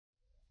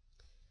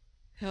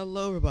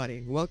Hello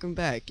everybody, welcome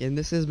back, and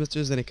this is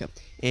MrZenika,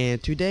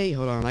 and today,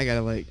 hold on, I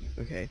gotta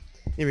okay,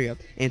 here we go,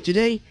 and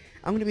today,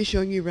 I'm gonna be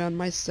showing you around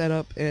my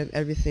setup and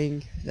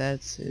everything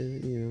that's,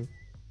 yeah,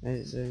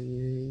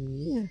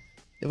 the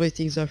way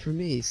things are for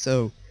me,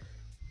 so,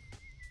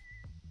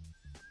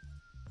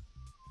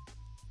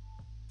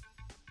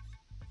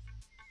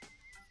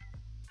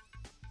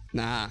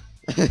 nah,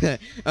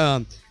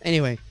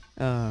 anyway,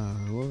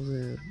 what was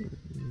it,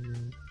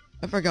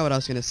 I forgot what I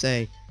was gonna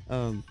say,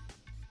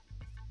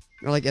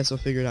 well, I guess we'll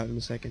figure it out in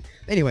a second.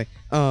 Anyway,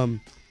 I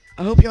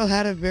hope y'all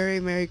had a very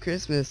Merry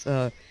Christmas.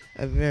 A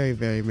very,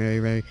 very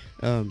Merry.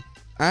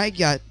 I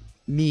got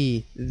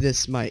me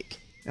this mic.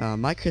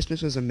 My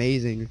Christmas was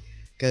amazing,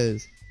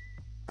 cause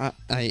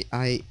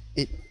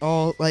it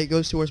all like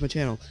goes towards my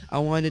channel. I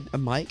wanted a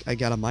mic. I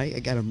got a mic. I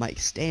got a mic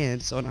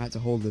stand, so I don't have to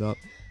hold it up.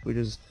 Which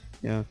is,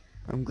 yeah.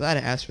 I'm glad I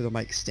asked for the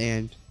mic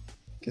stand,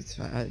 cause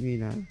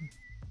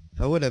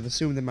if I would have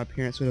assumed that my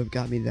parents would have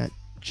got me that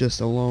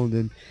just alone,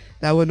 then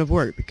that wouldn't have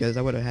worked because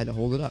I would have had to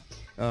hold it up.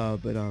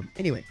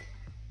 Anyway,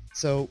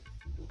 so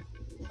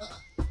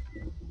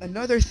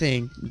another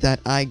thing that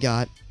I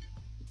got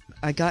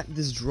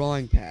this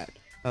drawing pad.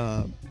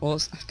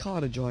 Well, I call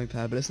it a drawing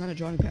pad, but it's not a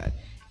drawing pad.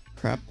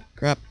 Crap.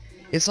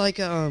 It's like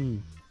I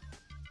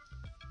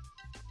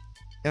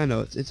don't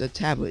know. It's a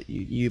tablet.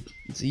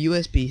 It's a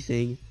USB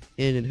thing,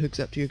 and it hooks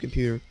up to your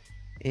computer,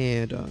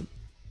 and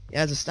it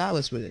has a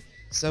stylus with it.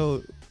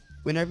 So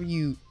whenever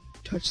you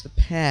touch the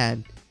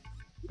pad,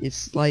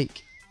 it's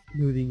like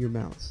moving your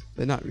mouse,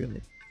 but not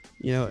really.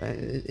 You know,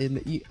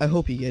 I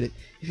hope you get it.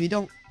 If you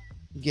don't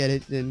get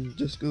it, then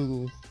just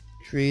Google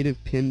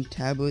creative pen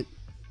tablet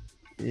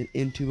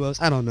into us.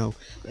 I don't know.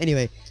 But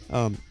anyway,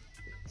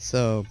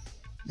 so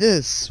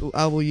this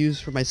I will use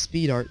for my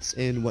speed arts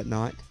and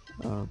whatnot.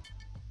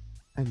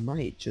 I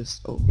might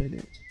just open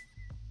it.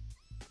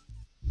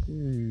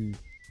 And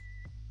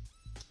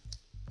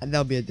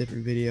that'll be a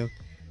different video,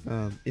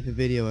 if a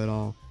video at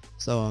all.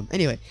 So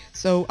anyway,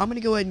 so I'm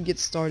gonna go ahead and get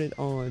started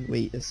on.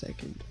 Wait a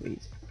second. I'm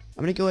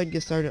gonna go ahead and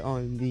get started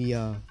on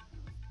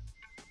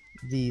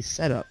the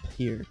setup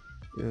here.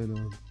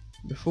 And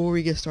before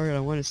we get started,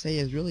 I want to say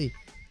is really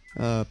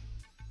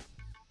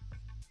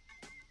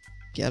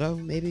ghetto,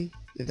 maybe,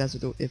 if that's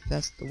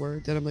the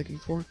word that I'm looking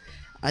for.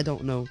 I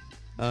don't know.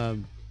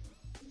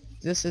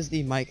 This is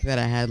the mic that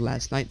I had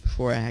last night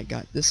before I had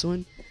got this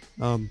one.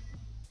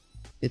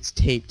 It's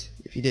taped,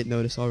 if you didn't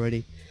notice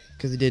already,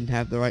 because it didn't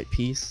have the right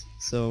piece,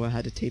 so I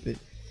had to tape it.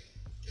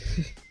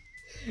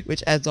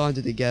 Which adds on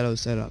to the ghetto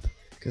setup,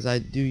 because I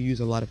do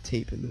use a lot of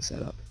tape in the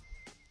setup.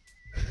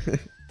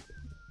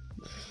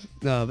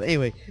 No, but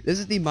anyway, this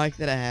is the mic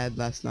that I had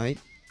last night.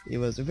 It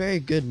was a very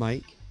good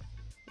mic.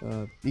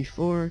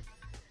 Before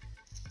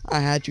I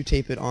had to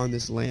tape it on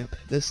this lamp.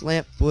 This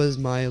lamp was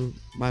my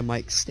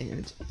mic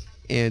stand,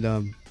 and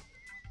I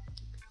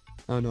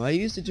don't know. I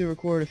used it to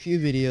record a few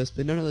videos,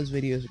 but none of those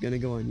videos are gonna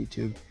go on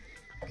YouTube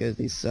because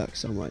they suck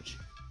so much.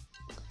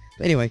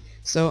 But anyway,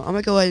 so I'm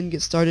gonna go ahead and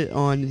get started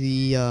on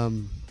the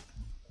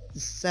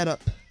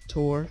setup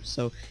tour.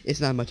 So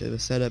it's not much of a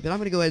setup, but I'm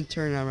gonna go ahead and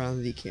turn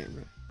around the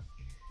camera.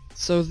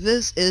 So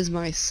this is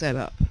my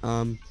setup.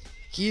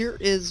 Here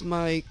is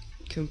my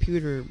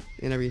computer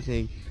and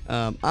everything.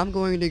 I'm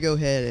going to go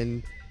ahead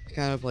and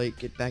kind of like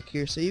get back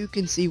here so you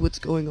can see what's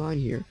going on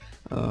here.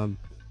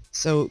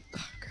 So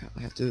crap,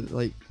 I have to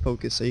like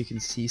focus so you can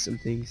see some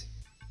things.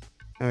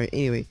 Alright,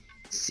 anyway,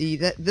 see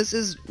that this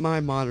is my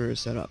monitor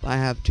setup. I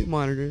have two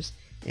monitors,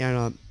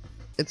 and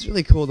it's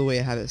really cool the way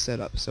I have it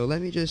set up. So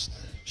let me just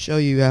show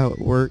you how it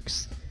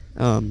works.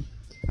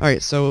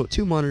 Alright, so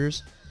two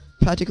monitors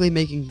practically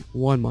making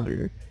one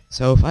monitor.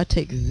 So if I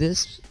take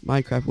this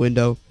Minecraft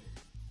window,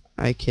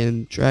 I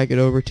can drag it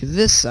over to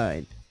this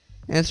side,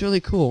 and it's really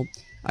cool.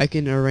 I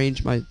can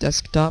arrange my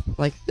desktop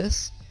like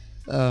this.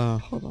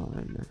 Hold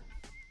on.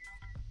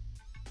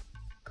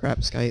 Crap,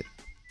 Skype.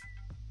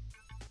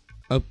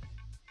 Oh.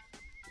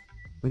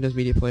 Windows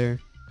Media Player.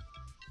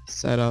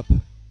 Setup.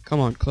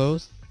 Come on,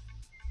 close.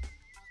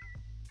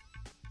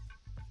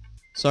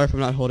 Sorry if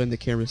I'm not holding the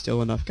camera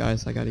still enough,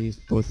 guys. I gotta use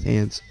both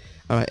hands.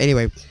 Alright,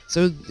 anyway,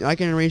 so I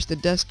can arrange the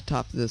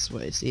desktop this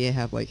way. See, I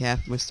have like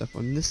half my stuff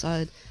on this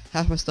side,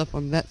 half my stuff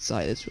on that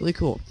side. It's really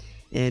cool.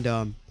 And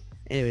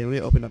anyway, let me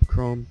open up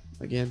Chrome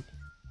again.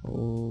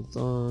 Hold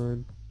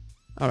on.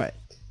 Alright,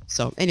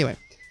 so anyway.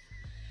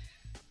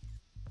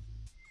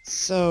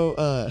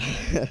 So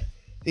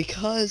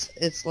because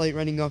it's like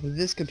running off of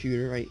this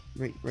computer, right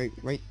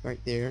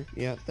there.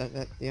 Yeah,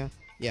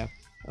 yeah.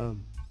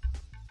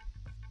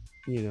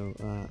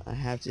 I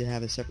have to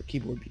have a separate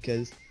keyboard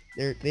because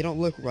they don't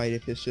look right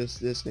if it's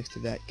just this next to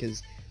that,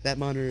 because that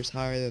monitor is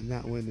higher than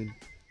that one,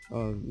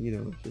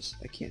 and just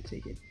I can't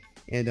take it.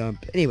 And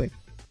anyway,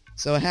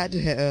 so I had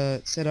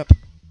to set up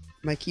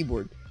my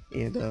keyboard,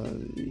 and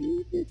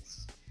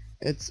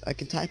I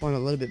can type on it a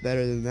little bit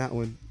better than that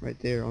one right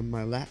there on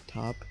my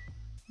laptop.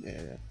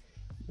 Yeah.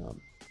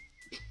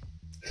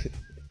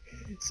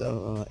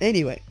 So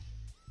anyway,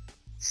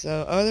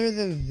 so other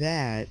than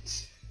that,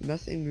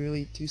 nothing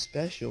really too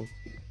special.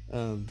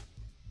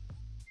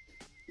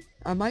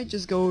 I might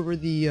just go over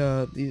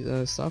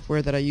the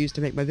software that I use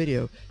to make my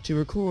video. To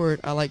record,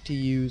 I like to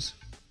use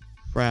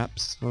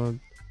Fraps.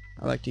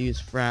 I like to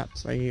use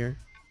Fraps right here.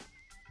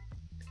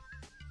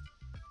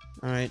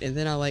 Alright, and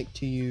then I like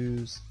to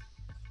use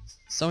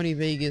Sony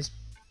Vegas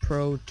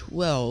Pro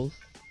 12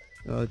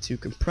 to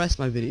compress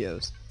my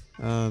videos.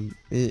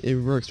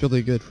 It works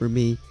really good for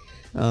me.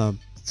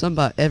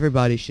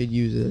 Everybody should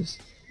use this.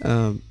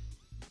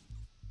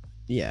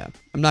 Yeah,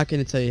 I'm not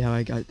gonna tell you how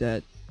I got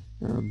that.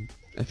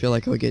 I feel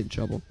like I'll get in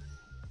trouble.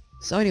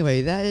 So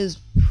anyway, that is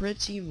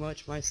pretty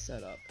much my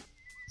setup.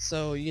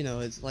 So, you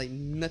know, it's like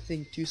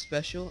nothing too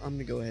special. I'm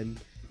gonna go ahead and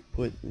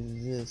put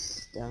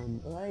this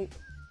down right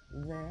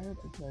there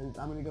because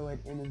I'm gonna go ahead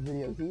and end this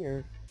video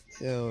here.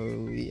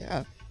 So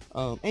yeah.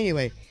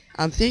 Anyway,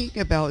 I'm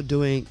thinking about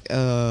doing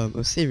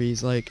a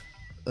series like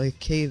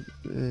cave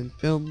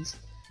films,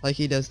 like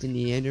he does the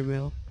Neander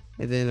Mill,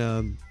 and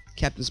then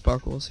Captain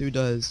Sparkles, who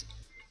does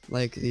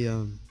like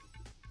the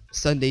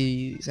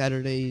Sunday,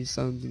 Saturday,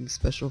 something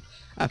special.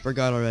 I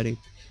forgot already,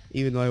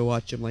 even though I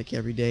watch him like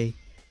every day.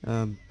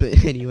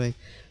 But anyway,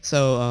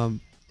 so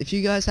if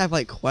you guys have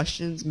like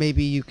questions,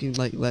 maybe you can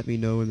like let me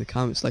know in the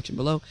comment section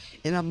below,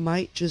 and I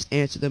might just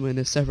answer them in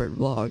a separate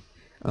vlog.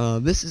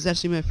 This is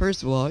actually my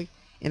first vlog,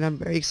 and I'm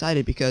very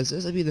excited because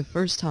this will be the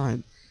first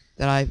time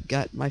that I've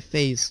got my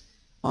face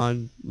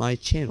on my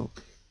channel.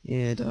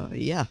 And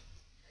yeah.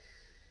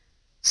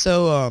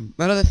 So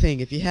another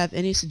thing, if you have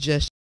any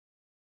suggestions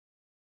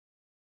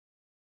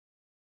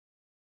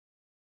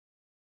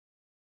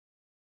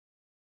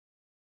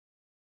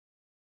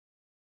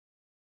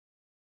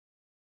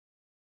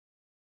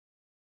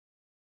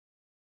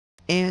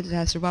and it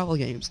has survival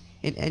games,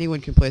 and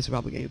anyone can play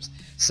survival games.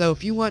 So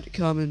if you want to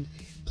come and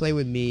play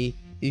with me,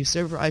 the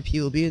server IP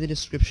will be in the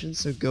description,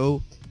 so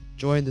go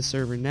join the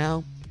server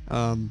now.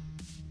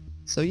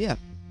 So yeah,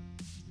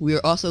 we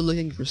are also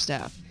looking for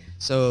staff.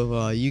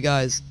 So if you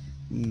guys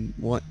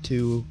want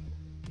to...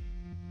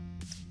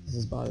 This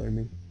is bothering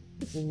me.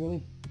 This is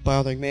really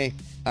bothering me.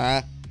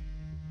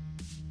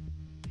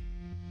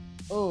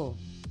 Oh,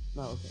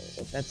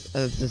 okay.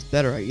 That's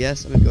better, I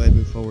guess. I'm gonna go ahead and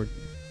move forward.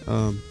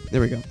 There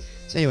we go.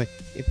 So anyway,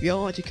 if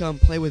y'all want to come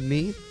play with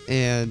me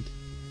and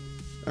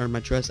earn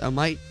my trust, I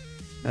might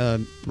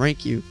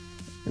rank you.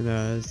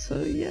 And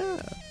so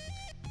yeah.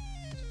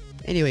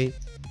 Anyway,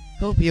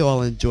 hope you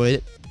all enjoyed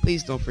it.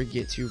 Please don't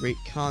forget to rate,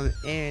 comment,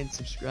 and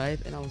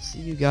subscribe, and I will see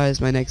you guys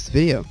in my next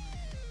video.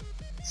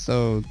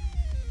 So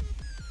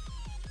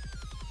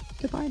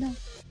goodbye now.